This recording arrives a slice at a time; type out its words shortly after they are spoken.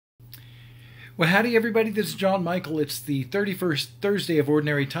Well, howdy, everybody. This is John Michael. It's the 31st Thursday of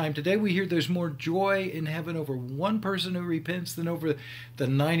Ordinary Time. Today we hear there's more joy in heaven over one person who repents than over the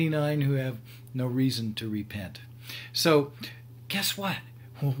 99 who have no reason to repent. So, guess what?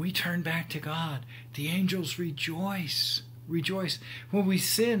 When we turn back to God, the angels rejoice. Rejoice when we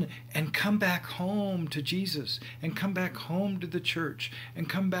sin and come back home to Jesus and come back home to the church and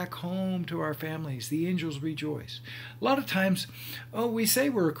come back home to our families. The angels rejoice. A lot of times, we say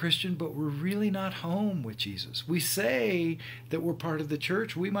we're a Christian, but we're really not home with Jesus. We say that we're part of the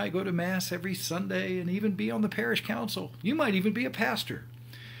church. We might go to Mass every Sunday and even be on the parish council. You might even be a pastor,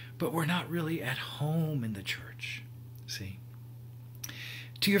 but we're not really at home in the church. See?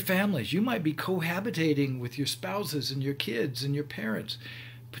 To your families, you might be cohabitating with your spouses and your kids and your parents,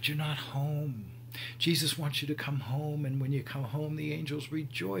 but you're not home. Jesus wants you to come home, and when you come home, the angels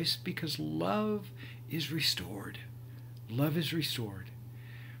rejoice because love is restored. Love is restored.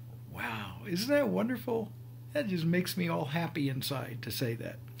 Wow, isn't that wonderful? That just makes me all happy inside to say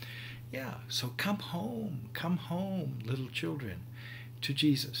that. Yeah, so come home, little children, to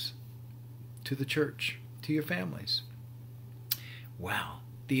Jesus, to the church, to your families. Wow.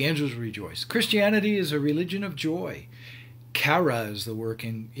 The angels rejoice. Christianity is a religion of joy. Chara is the word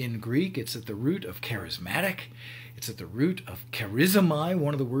in Greek. It's at the root of charismatic. It's at the root of charizomai,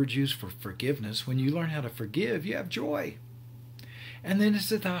 one of the words used for forgiveness. When you learn how to forgive, you have joy. And then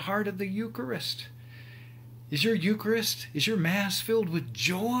it's at the heart of the Eucharist. Is your Eucharist, is your Mass filled with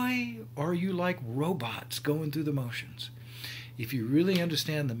joy, or are you like robots going through the motions? If you really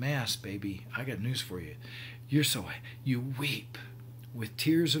understand the Mass, baby, I got news for you. You weep with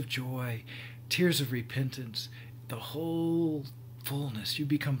tears of joy, tears of repentance, the whole fullness. You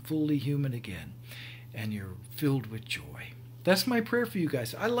become fully human again, and you're filled with joy. That's my prayer for you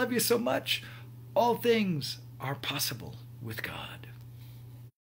guys. I love you so much. All things are possible with God.